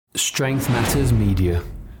Strength Matters Media.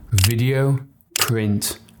 Video,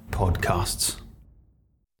 print, podcasts.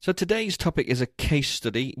 So today's topic is a case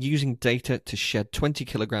study using data to shed 20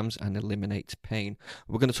 kilograms and eliminate pain.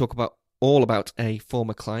 We're going to talk all about a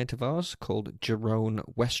former client of ours called Jerome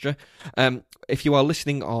Westra. If you are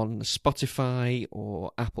listening on Spotify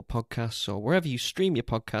or Apple Podcasts or wherever you stream your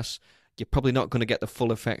podcasts, you're probably not going to get the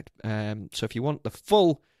full effect. So if you want the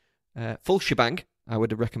full shebang, I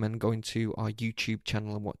would recommend going to our YouTube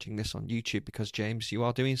channel and watching this on YouTube because, James, you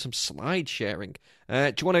are doing some slide sharing.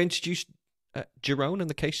 Do you want to introduce Jerome and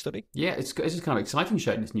the case study? Yeah, it's just kind of exciting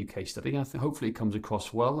sharing this new case study. I think hopefully it comes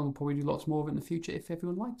across well, and we'll probably do lots more of it in the future if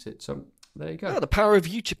everyone likes it. So there you go. Oh, the power of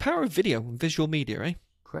YouTube, power of video and visual media, eh?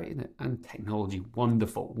 Great, isn't it? And technology,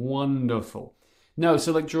 wonderful, wonderful. No,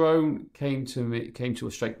 so like Jerome came to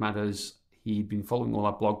us Strength Matters. He'd been following all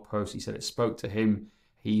our blog posts. He said it spoke to him.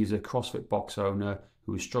 He's a CrossFit box owner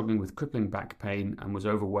who was struggling with crippling back pain and was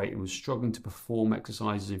overweight and was struggling to perform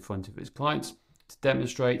exercises in front of his clients to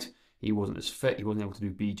demonstrate. He wasn't as fit. He wasn't able to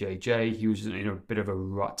do BJJ. He was in a bit of a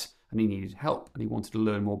rut and he needed help and he wanted to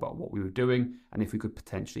learn more about what we were doing and if we could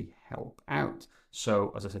potentially help out.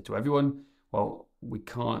 So as I said to everyone, well, we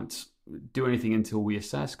can't do anything until we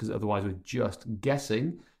assess because otherwise we're just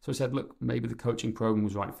guessing. So I said, look, maybe the coaching program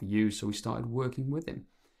was right for you. So we started working with him.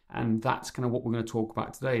 And that's kind of what we're going to talk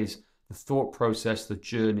about today is the thought process, the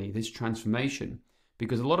journey, this transformation.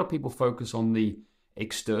 Because a lot of people focus on the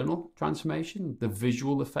external transformation, the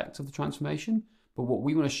visual effects of the transformation. But what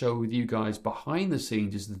we want to show with you guys behind the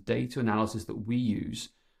scenes is the data analysis that we use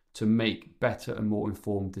to make better and more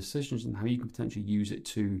informed decisions and how you can potentially use it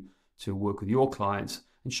to work with your clients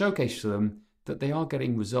and showcase to them that they are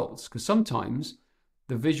getting results. Because sometimes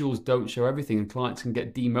the visuals don't show everything and clients can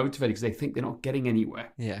get demotivated because they think they're not getting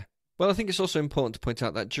anywhere. Yeah. Well, I think it's also important to point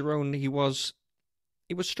out that Jerome, he was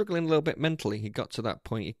struggling a little bit mentally. He got to that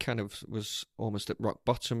point. He kind of was almost at rock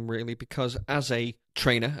bottom, really, because as a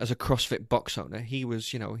trainer, as a CrossFit box owner, he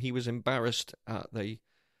was embarrassed at the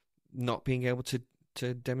not being able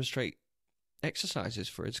to demonstrate exercises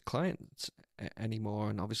for his clients anymore.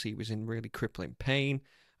 And obviously he was in really crippling pain.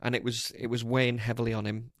 And it was weighing heavily on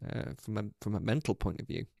him from a mental point of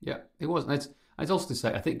view. Yeah, it was. And it's also to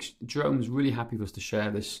say, I think Jerome's really happy for us to share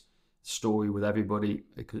this story with everybody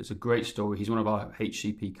because it's a great story. He's one of our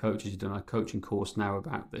HCP coaches. He's done our coaching course now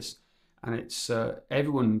about this. And it's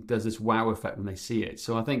everyone does this wow effect when they see it.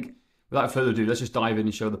 So I think without further ado, let's just dive in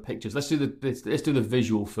and show the pictures. Let's do the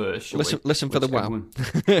visual first. Listen for the wow.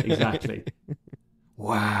 Exactly.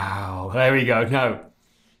 Wow. There we go. No.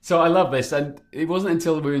 So I love this, and it wasn't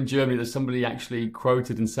until we were in Germany that somebody actually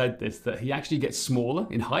quoted and said this, that he actually gets smaller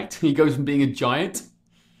in height. He goes from being a giant,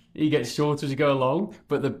 he gets shorter as you go along.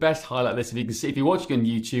 But the best highlight of this, if you can see, if you're watching on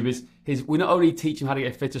YouTube, is we not only teach him how to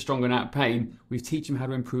get fitter, stronger, and out of pain, we teach him how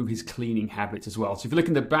to improve his cleaning habits as well. So if you look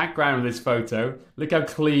in the background of this photo, look how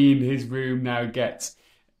clean his room now gets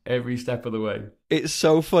every step of the way. It's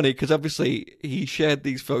so funny because obviously he shared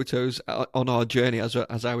these photos on our journey as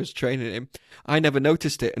I was training him. I never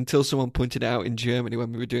noticed it until someone pointed it out in Germany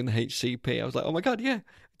when we were doing the HCP. I was like, oh my God, yeah.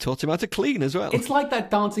 Taught him how to clean as well. It's like that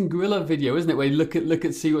dancing gorilla video, isn't it? Where you look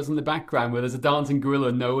at see what's in the background, where there's a dancing gorilla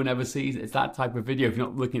and no one ever sees it. It's that type of video if you're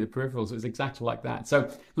not looking at the peripherals. It's exactly like that.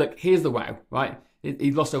 So look, here's the wow, right?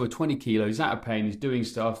 He lost over 20 kilos, he's out of pain, he's doing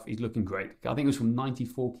stuff, he's looking great. I think it was from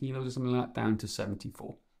 94 kilos or something like that down to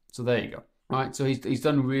 74. So there you go. Right, so he's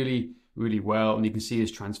done really, really well, and you can see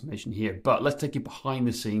his transformation here. But let's take you behind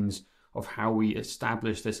the scenes of how we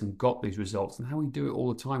established this and got these results and how we do it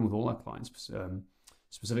all the time with all our clients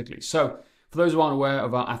specifically. So for those who aren't aware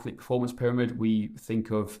of our athlete performance pyramid, we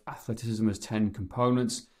think of athleticism as 10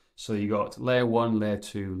 components. So you got layer 1, layer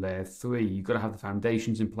 2, layer 3. You've got to have the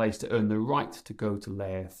foundations in place to earn the right to go to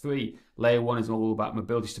layer 3. Layer 1 is all about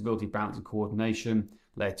mobility, stability, balance, and coordination.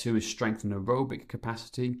 Layer 2 is strength and aerobic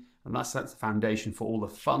capacity. And that's the foundation for all the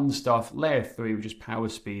fun stuff. Layer 3, which is power,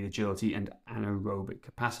 speed, agility, and anaerobic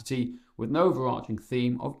capacity, with an overarching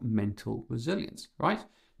theme of mental resilience, right?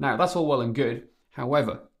 Now, that's all well and good.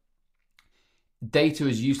 However, data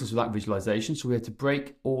is useless without visualization, so we had to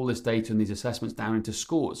break all this data and these assessments down into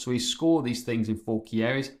scores. So we score these things in 4 key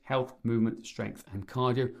areas: health, movement, strength, and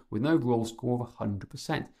cardio, with an overall score of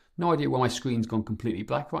 100%. No idea why my screen's gone completely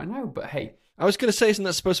black right now, but hey. I was going to say, isn't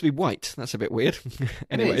that supposed to be white? That's a bit weird.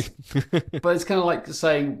 Anyway. But it's kind of like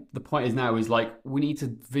saying, the point is now is like, we need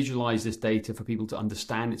to visualize this data for people to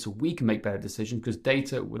understand it so we can make better decisions, because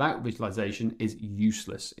data without visualization is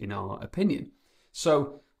useless in our opinion.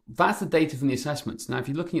 So that's the data from the assessments. Now, if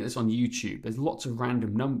you're looking at this on YouTube, there's lots of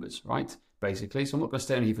random numbers, right? Basically. So I'm not going to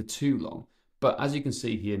stay on here for too long. But as you can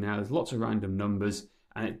see here now, there's lots of random numbers.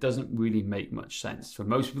 And it doesn't really make much sense for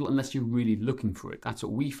most people unless you're really looking for it. That's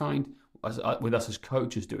what we find with us as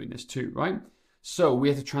coaches doing this too, right? So we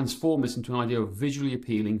have to transform this into an idea of visually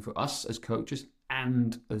appealing for us as coaches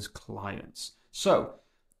and as clients. So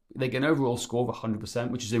they get an overall score of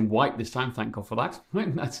 100%, which is in white this time. Thank God for that.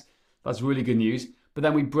 Right? That's really good news. But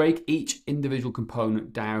then we break each individual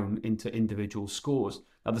component down into individual scores.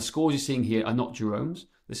 Now, the scores you're seeing here are not Jerome's.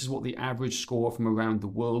 This is what the average score from around the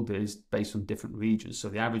world is based on different regions. So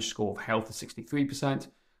the average score of health is 63%,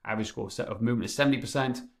 average score of movement is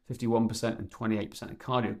 70%, 51%, and 28% of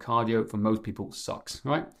cardio. Cardio, for most people, sucks,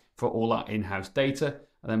 right? For all our in-house data,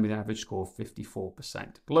 and then with an average score of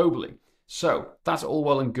 54% globally. So that's all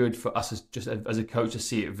well and good for us as a coach to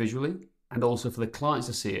see it visually, and also for the clients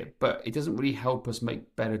to see it, but it doesn't really help us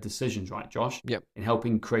make better decisions, right, Josh? Yep. In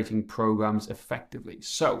helping creating programs effectively.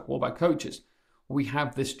 So what about coaches? We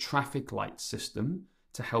have this traffic light system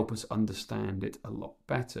to help us understand it a lot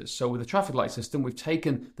better. So with the traffic light system, we've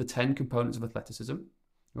taken the 10 components of athleticism,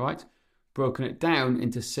 right? Broken it down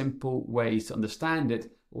into simple ways to understand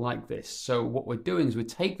it like this. So what we're doing is we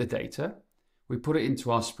take the data, we put it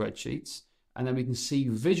into our spreadsheets, and then we can see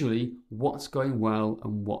visually what's going well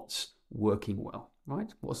and what's working well,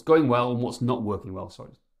 right? What's going well and what's not working well.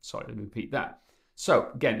 Sorry, let me repeat that. So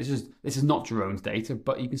again, this is not Jerome's data,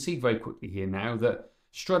 but you can see very quickly here now that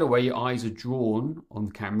straight away your eyes are drawn on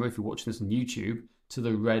the camera, if you're watching this on YouTube, to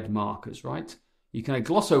the red markers, right? You kind of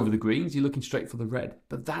gloss over the greens, you're looking straight for the red,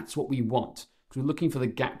 but that's what we want, because we're looking for the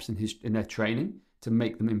gaps in their training to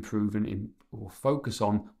make them improve or focus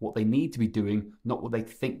on what they need to be doing, not what they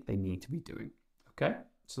think they need to be doing. Okay?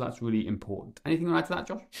 So that's really important. Anything to add to that,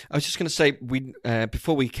 Josh? I was just going to say, we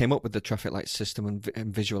before we came up with the traffic light system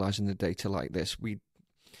and visualizing the data like this, we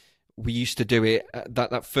used to do it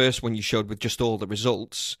that first one you showed with just all the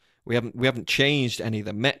results. We haven't changed any of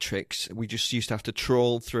the metrics. We just used to have to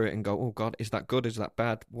trawl through it and go, oh God, is that good? Is that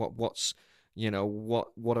bad? What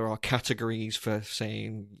are our categories for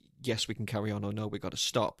saying yes, we can carry on, or no, we got to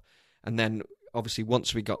stop? And then obviously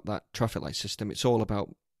once we got that traffic light system, it's all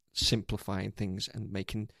about simplifying things and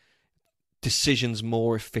making decisions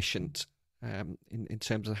more efficient in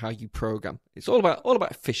terms of how you program. It's all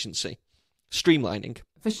about efficiency, streamlining,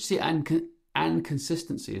 efficiency and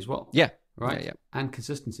consistency as well. Yeah, right. Yeah. And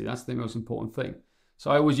consistency. That's the most important thing.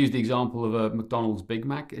 So I always use the example of a McDonald's Big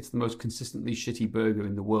Mac. It's the most consistently shitty burger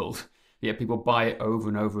in the world. Yet people buy it over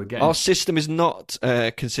and over again. Our system is not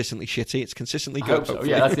consistently shitty. It's consistently good. So.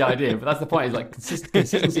 Yeah, that's the idea. But that's the point. Is like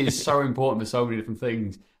consistency is so important for so many different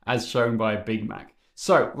things, as shown by a Big Mac.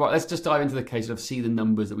 So, right, let's just dive into the case of see the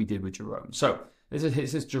numbers that we did with Jerome. So this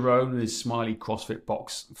is Jerome with his smiley CrossFit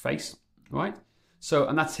box face, right? So,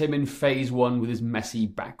 and that's him in phase 1 with his messy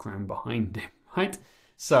background behind him, right?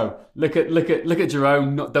 So look at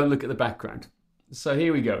Jerome. Don't look at the background. So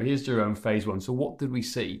here we go. Here's Jerome phase 1. So what did we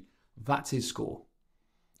see? That's his score.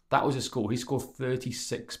 That was his score. He scored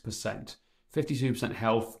 36%, 52%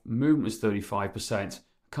 health, movement was 35%,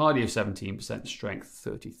 cardio 17%, strength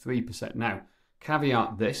 33%. Now,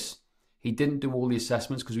 caveat this, he didn't do all the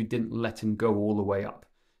assessments because we didn't let him go all the way up.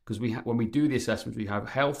 Because when we do the assessments, we have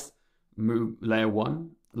health, layer 1,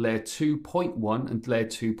 layer 2.1, and layer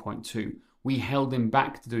 2.2. We held him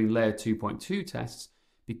back to doing layer 2.2 tests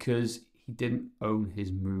because he didn't own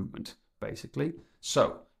his movement, basically.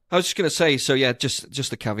 So I was just going to say, so yeah, just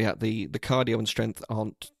the caveat, the cardio and strength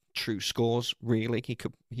aren't true scores, really.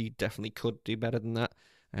 He definitely could do better than that.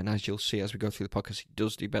 And as you'll see as we go through the podcast, he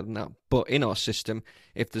does do better than that. But in our system,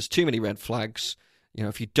 if there's too many red flags,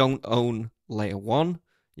 if you don't own layer 1,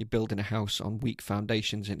 you're building a house on weak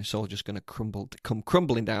foundations and it's all just going to come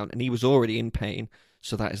crumbling down. And he was already in pain,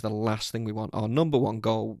 so that is the last thing we want. Our number one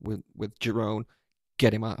goal with Jerome,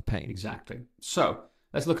 get him out of pain. Exactly. So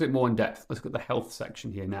let's look at it more in depth. Let's look at the health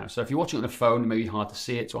section here now. So if you're watching on a phone, it may be hard to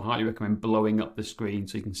see it, so I highly recommend blowing up the screen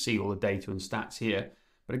so you can see all the data and stats here.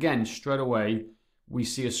 But again, straight away, we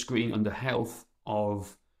see a screen under health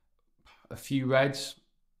of a few reds,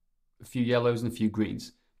 a few yellows, and a few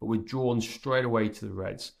greens. But we're drawn straight away to the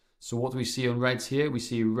reds. So what do we see on reds here? We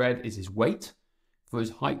see red is his weight for his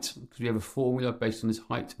height, because we have a formula based on his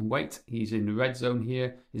height and weight. He's in the red zone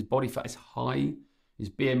here. His body fat is high. His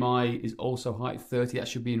BMI is also high, 30. That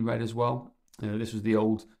should be in red as well. This was the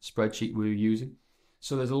old spreadsheet we were using.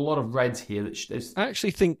 So there's a lot of reds here. I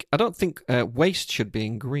don't think waist should be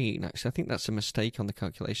in green. Actually, I think that's a mistake on the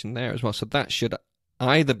calculation there as well. So that should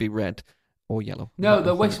either be red or yellow. No,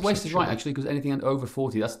 the waist is right, actually, because anything over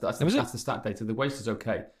 40, that's the stat data. The waist is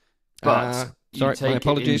okay. But you take it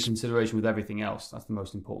into consideration with everything else. That's the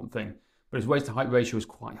most important thing. But his waist to height ratio is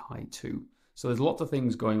quite high too. So there's lots of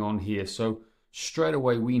things going on here. So straight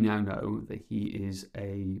away we now know that he is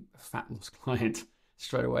a fat loss client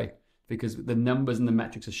straight away, because the numbers and the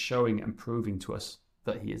metrics are showing and proving to us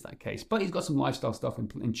that he is that case. But he's got some lifestyle stuff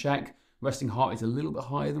in check. Resting heart rate is a little bit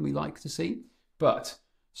higher than we like to see, but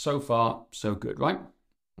so far so good, right?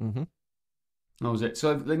 Mm-hmm. That was it.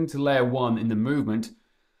 So looking to layer 1 in the movement,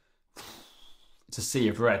 it's a sea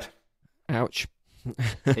of red. Ouch.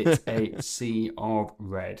 It's a sea of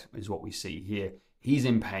red is what we see here. He's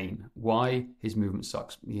in pain. Why? His movement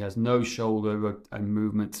sucks. He has no shoulder and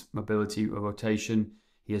movement, mobility or rotation.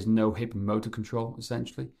 He has no hip and motor control,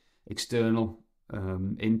 essentially. External,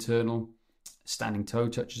 internal, standing toe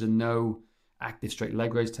touch is a no. Active straight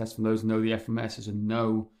leg raise test, from those who know the FMS, is a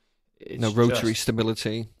no. It's no rotary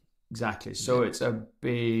stability. Exactly. So it's a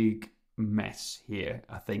big mess here,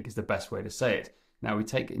 I think is the best way to say it. Now we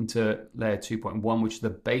take it into layer 2.1, which is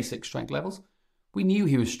the basic strength levels. We knew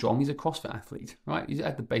he was strong. He's a CrossFit athlete, right? He's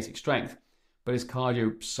at the basic strength, but his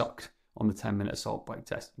cardio sucked on the 10-minute assault bike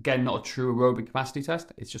test. Again, not a true aerobic capacity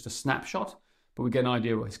test. It's just a snapshot, but we get an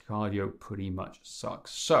idea what his cardio pretty much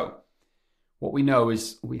sucks. So what we know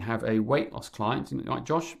is we have a weight loss client, right,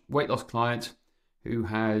 Josh? Weight loss client who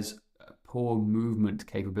has poor movement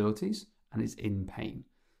capabilities and is in pain.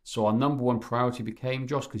 So our number one priority became,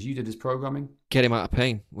 Josh, because you did his programming, get him out of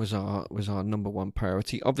pain was our number one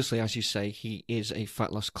priority. Obviously, as you say, he is a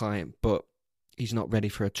fat loss client, but he's not ready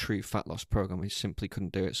for a true fat loss program. He simply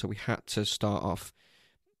couldn't do it. So we had to start off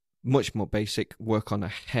much more basic, work on a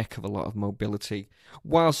heck of a lot of mobility,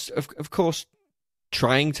 whilst of course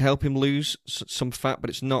trying to help him lose some fat, but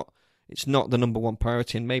it's not the number one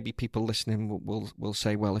priority. And maybe people listening will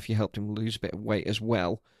say, well, if you helped him lose a bit of weight as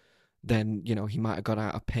well, then, you know, he might have got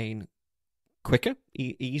out of pain quicker,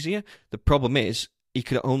 easier. The problem is he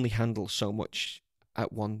could only handle so much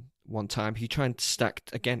at one time. He trying to stack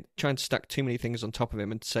too many things on top of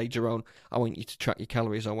him and say, Jerome, I want you to track your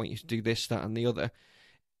calories, I want you to do this, that, and the other.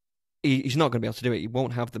 He's not going to be able to do it. He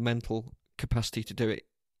won't have the mental capacity to do it.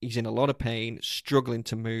 He's in a lot of pain, struggling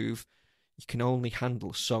to move. You can only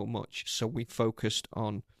handle so much. So we focused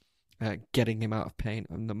on getting him out of pain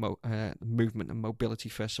and the movement and mobility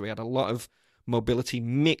first. So we had a lot of mobility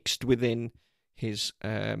mixed within his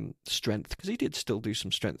strength, because he did still do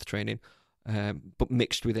some strength training, but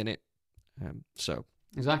mixed within it. So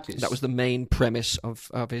exactly, that was the main premise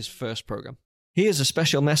of his first program. Here's a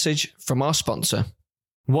special message from our sponsor.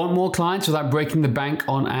 Want more clients without breaking the bank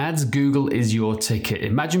on ads? Google is your ticket.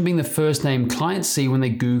 Imagine being the first name clients see when they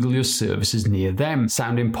Google your services near them.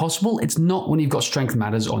 Sound impossible? It's not when you've got Strength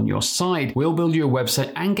Matters on your side. We'll build you a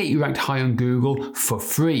website and get you ranked high on Google for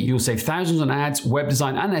free. You'll save thousands on ads, web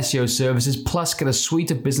design, and SEO services, plus get a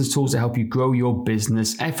suite of business tools to help you grow your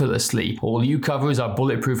business effortlessly. All you cover is our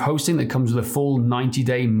bulletproof hosting that comes with a full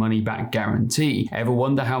 90-day money-back guarantee. Ever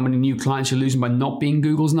wonder how many new clients you're losing by not being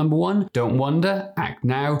Google's number one? Don't wonder. Act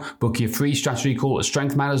now. Book your free strategy call at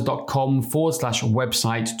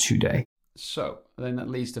strengthmatters.com/website today. So then that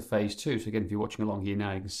leads to phase 2. So again, if you're watching along here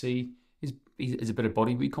now, you can see he's a bit of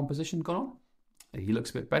body recomposition gone on. He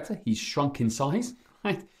looks a bit better. He's shrunk in size.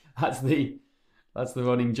 Right? That's the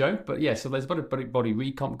running joke. But yeah, so there's a bit of body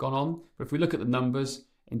recomp gone on. But if we look at the numbers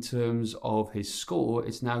in terms of his score,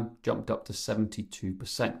 it's now jumped up to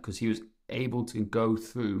 72% because he was able to go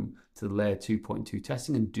through to the layer 2.2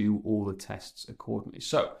 testing and do all the tests accordingly.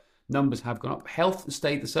 So numbers have gone up. Health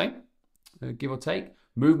stayed the same, give or take.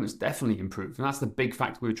 Movement's definitely improved, and that's the big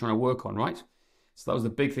factor we were trying to work on, right? So that was the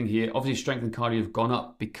big thing here. Obviously, strength and cardio have gone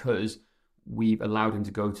up because we've allowed him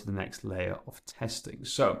to go to the next layer of testing.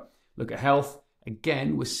 So look at health.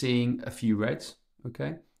 Again, we're seeing a few reds,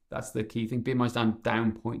 okay? That's the key thing. BMI's down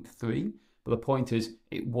 0.3, but the point is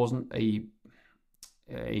it wasn't a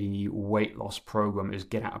weight loss program. It was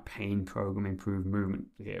get out of pain program, improve movement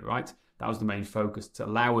here, right? That was the main focus, to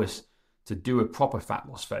allow us to do a proper fat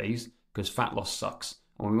loss phase, because fat loss sucks.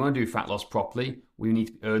 And when we want to do fat loss properly, we need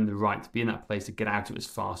to earn the right to be in that place to get out of it as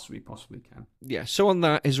fast as we possibly can. Yeah, so on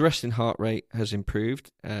that, his resting heart rate has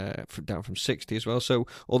improved down from 60 as well. So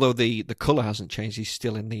although the colour hasn't changed, he's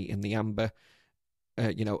still in the amber.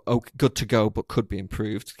 Good to go, but could be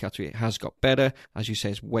improved. Category, it has got better. As you say,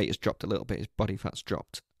 his weight has dropped a little bit, his body fat's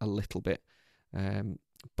dropped a little bit.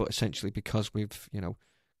 But essentially, because we've,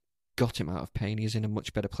 got him out of pain, he's in a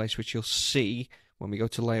much better place, which you'll see when we go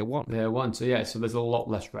to layer 1. Layer 1, so there's a lot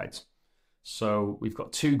less reds. So we've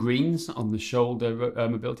got 2 greens on the shoulder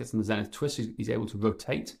mobility. That's on the Zenith twist. He's able to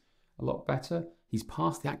rotate a lot better. He's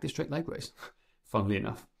passed the active straight leg raise, funnily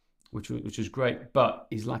enough, which is great. But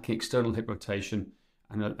he's lacking external hip rotation.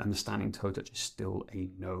 And the standing toe touch is still a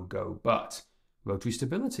no-go. But rotary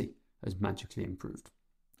stability has magically improved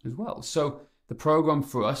as well. So the program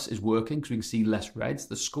for us is working because we can see less reds.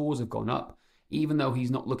 The scores have gone up, even though he's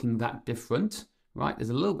not looking that different, right? There's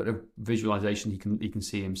a little bit of visualization he can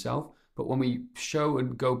see himself. But when we show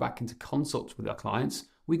and go back into consults with our clients,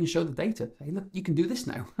 we can show the data. Hey, look, you can do this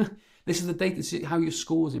now. This is the data to see how your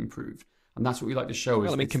scores improved. And that's what we like to show.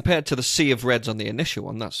 Well, compared to the sea of reds on the initial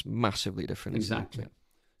one, that's massively different. Exactly.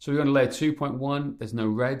 So we're on layer 2.1. There's no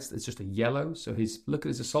reds. There's just a yellow. So look at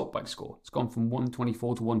his assault bike score. It's gone from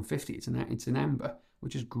 124 to 150. It's an amber,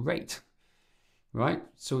 which is great, right?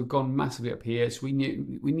 So we've gone massively up here. So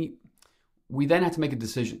we then had to make a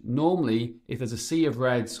decision. Normally, if there's a sea of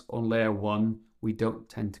reds on layer 1, we don't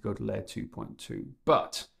tend to go to layer 2.2.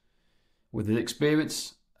 But with the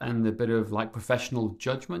experience and a bit of like professional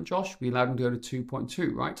judgment, Josh, we allowed him to go to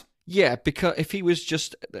 2.2, right? Yeah, because if he was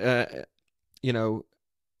just,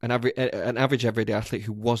 an average everyday athlete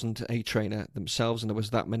who wasn't a trainer themselves, and there was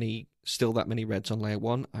still that many reds on layer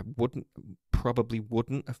 1, I probably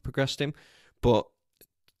wouldn't have progressed him. But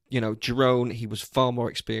Jerome, he was far more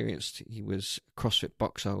experienced. He was a CrossFit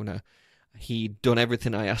box owner. He'd done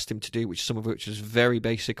everything I asked him to do, some of which was very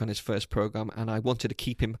basic on his first program, and I wanted to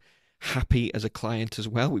keep him happy as a client as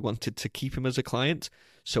well. We wanted to keep him as a client,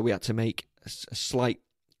 so we had to make a slight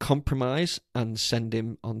compromise and send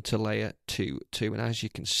him on to layer 2. And as you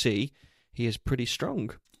can see, he is pretty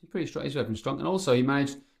strong. He's very strong, and also he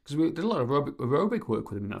managed, because we did a lot of aerobic work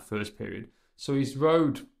with him in that first period. So he's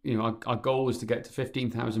rowed, our goal is to get to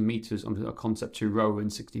 15,000 meters on a Concept 2 row in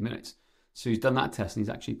 60 minutes. So he's done that test and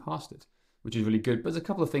he's actually passed it, which is really good. But there's a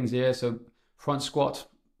couple of things here. So front squat,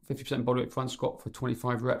 50% body weight front squat for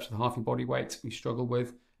 25 reps with half your body weight, we struggle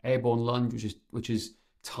with. Airborne lunge, which is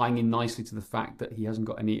tying in nicely to the fact that he hasn't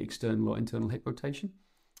got any external or internal hip rotation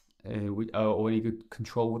or any good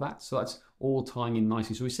control with that. So that's all tying in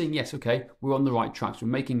nicely. So we're saying, yes, okay, we're on the right tracks. We're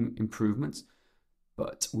making improvements,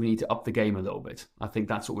 but we need to up the game a little bit. I think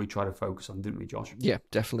that's what we try to focus on, didn't we, Josh? Yeah,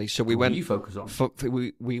 definitely. So what do you focus on?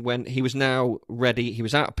 We went. He was now ready. He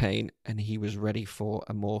was out of pain, and he was ready for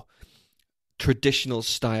a more traditional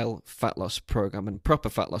style fat loss program. And proper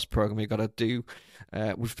fat loss program, you've got to do.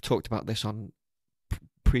 We've talked about this on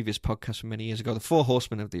previous podcasts from many years ago. The 4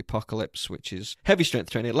 horsemen of the apocalypse, which is heavy strength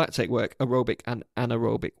training, lactate work, aerobic, and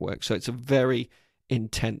anaerobic work. So it's a very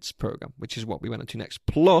intense program, which is what we went on to next.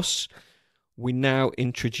 Plus, we now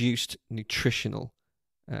introduced nutritional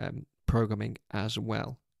programming as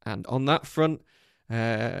well. And on that front,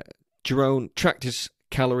 Jerome tracked his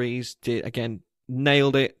calories,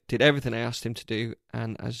 nailed it, did everything I asked him to do.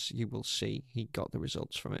 And as you will see, he got the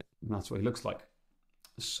results from it. And that's what he looks like.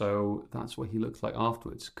 So that's what he looks like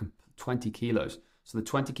afterwards, 20 kilos. So the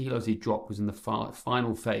 20 kilos he dropped was in the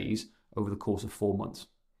final phase over the course of 4 months,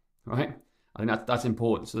 right? I think that's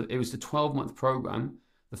important. So it was the 12-month program.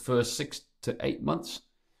 The first 6 to 8 months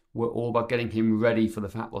were all about getting him ready for the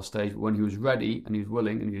fat loss stage. But when he was ready and he was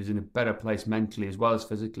willing and he was in a better place mentally as well as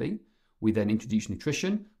physically, we then introduced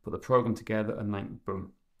nutrition, put the program together, and then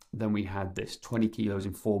boom. Then we had this 20 kilos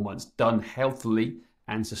in 4 months done healthily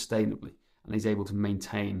and sustainably. And he's able to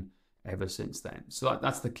maintain ever since then. So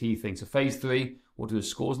that's the key thing. So phase 3, what do the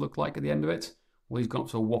scores look like at the end of it? Well, he's gone up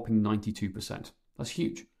to a whopping 92%. That's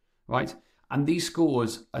huge, right? And these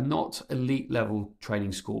scores are not elite level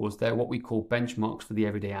training scores. They're what we call benchmarks for the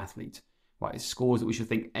everyday athlete, right? It's scores that we should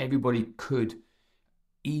think everybody could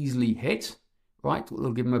easily hit, right?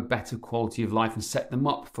 It'll give them a better quality of life and set them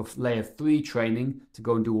up for layer 3 training to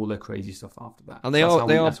go and do all their crazy stuff after that. And they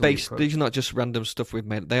are based, these are not just random stuff we've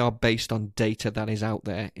made, they are based on data that is out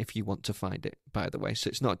there if you want to find it, by the way. So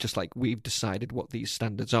it's not just like we've decided what these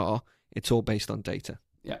standards are, it's all based on data.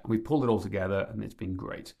 Yeah, we pulled it all together and it's been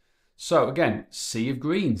great. So again, sea of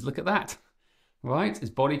greens, look at that, right? His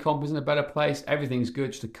body comp is in a better place, everything's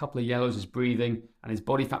good, just a couple of yellows, his breathing, and his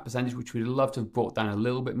body fat percentage, which we'd love to have brought down a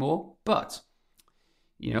little bit more, but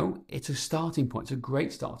it's a starting point. It's a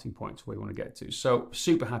great starting point to where we want to get to. So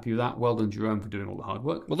super happy with that. Well done, Jerome, for doing all the hard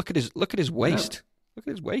work. Well, look at his waist. Yeah. Look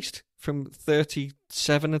at his waist from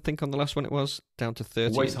 37, I think, on the last one it was, down to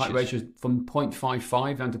 30. Waist height ratio from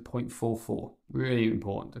 0.55 down to 0.44. Really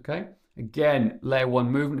important. Okay. Again, layer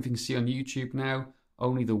 1 movement. If you can see on YouTube now,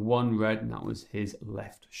 only the one red, and that was his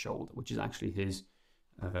left shoulder, which is actually his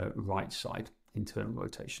right side internal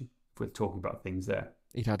rotation. If we're talking about things there,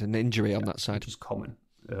 he'd had an injury on that side, which is common.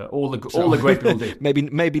 All the great people do.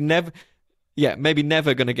 maybe never. Yeah, maybe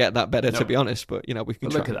never going to get that better, to be honest. But we can.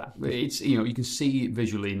 But look at that. It's you can see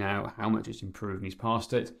visually now how much it's improved, and he's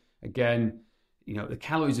passed it. Again, the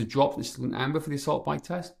calories have dropped. It's still an amber for the assault bike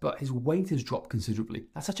test, but his weight has dropped considerably.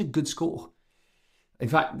 That's such a good score. In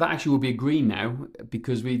fact, that actually will be a green now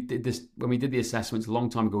because we did this when we did the assessments a long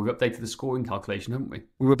time ago. We updated the scoring calculation, haven't we?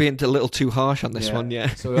 We were being a little too harsh on this one,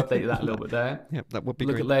 yeah. So we updated that a little bit there. Yep, that would be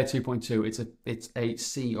Look green. at layer 2.2. It's a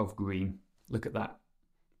sea of green. Look at that.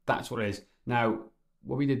 That's what it is. Now,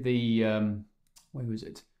 when we did the where was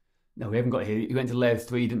it? No, we haven't got it here. He went to layer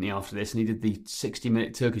 3, didn't he, after this, and he did the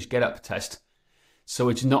 60-minute Turkish get-up test. So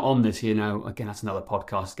it's not on this here now. Again, that's another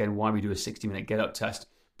podcast. Again, why we do a 60-minute get-up test.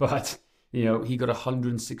 But, he got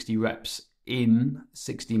 160 reps in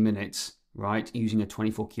 60 minutes, right, using a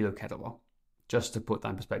 24-kilo kettlebell. Just to put that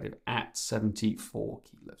in perspective, at 74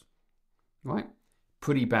 kilos. Right?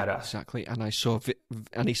 Pretty badass. Exactly, and I saw,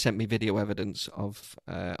 and he sent me video evidence of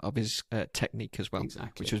his technique as well,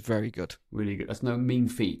 Exactly. which was very good. Really good. That's no mean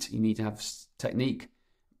feat. You need to have technique,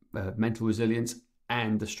 mental resilience,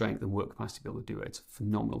 and the strength and work capacity to be able to do it. It's a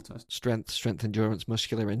phenomenal test. Strength, endurance,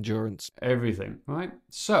 muscular endurance. Everything, right?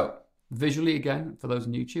 So, visually again, for those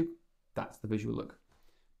on YouTube, that's the visual look.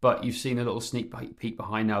 But you've seen a little sneak peek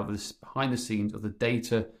behind the scenes of the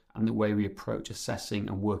data and the way we approach assessing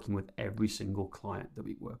and working with every single client that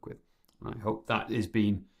we work with. And I hope that has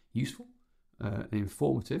been useful and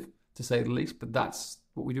informative, to say the least, but that's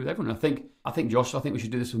what we do with everyone. I think Josh, we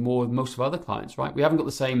should do this with most of our other clients, right? We haven't got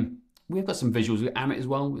the same, we've got some visuals with Amit as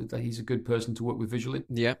well. He's a good person to work with visually.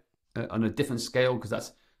 Yeah. On a different scale, because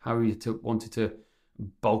that's how we wanted to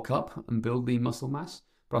bulk up and build the muscle mass.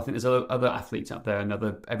 But I think there's other athletes out there and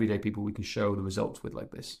other everyday people we can show the results with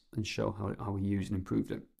like this and show how we used and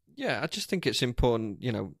improved it. Yeah, I just think it's important,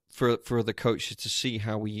 for other coaches to see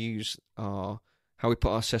how we put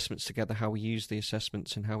our assessments together, how we use the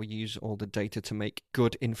assessments, and how we use all the data to make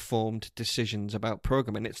good, informed decisions about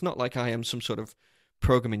programming. It's not like I am some sort of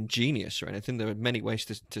programming genius or anything. There are many ways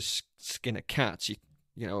to skin a cat. You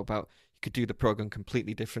could do the program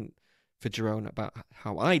completely different for Jerome about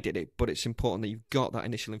how I did it, but it's important that you've got that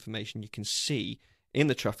initial information. You can see in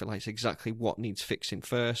the traffic lights exactly what needs fixing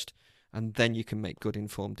first, and then you can make good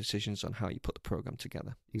informed decisions on how you put the program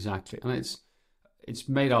together. Exactly. And it's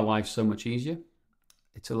made our lives so much easier.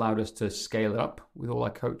 It's allowed us to scale it up with all our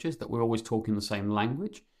coaches, that we're always talking the same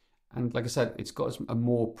language. And like I said, it's got us a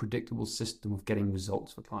more predictable system of getting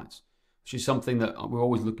results for clients, which is something that we're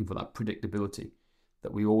always looking for, that predictability,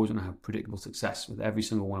 that we always want to have predictable success with every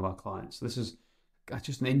single one of our clients. So this is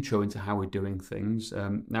just an intro into how we're doing things.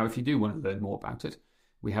 Now, if you do want to learn more about it,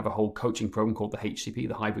 we have a whole coaching program called the HCP,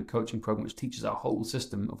 the Hybrid Coaching Program, which teaches our whole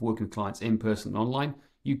system of working with clients in person and online.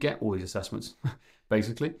 You get all these assessments,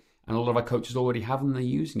 basically. And a lot of our coaches already have them, they're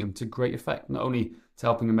using them to great effect, not only to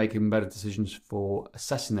helping them make even better decisions for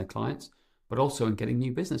assessing their clients, but also in getting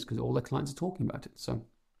new business because all their clients are talking about it. So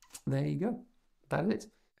there you go. That is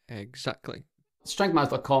it. Exactly.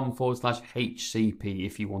 strengthmatters.com/HCP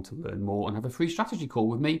if you want to learn more and have a free strategy call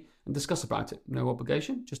with me and discuss about it. No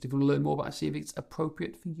obligation, just if you want to learn more about it, see if it's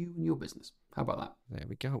appropriate for you and your business. How about that? There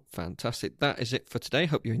we go. Fantastic. That is it for today.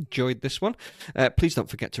 Hope you enjoyed this one. Please don't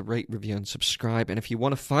forget to rate, review, and subscribe. And if you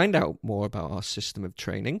want to find out more about our system of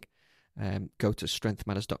training, go to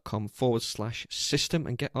strengthmatters.com/system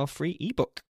and get our free ebook.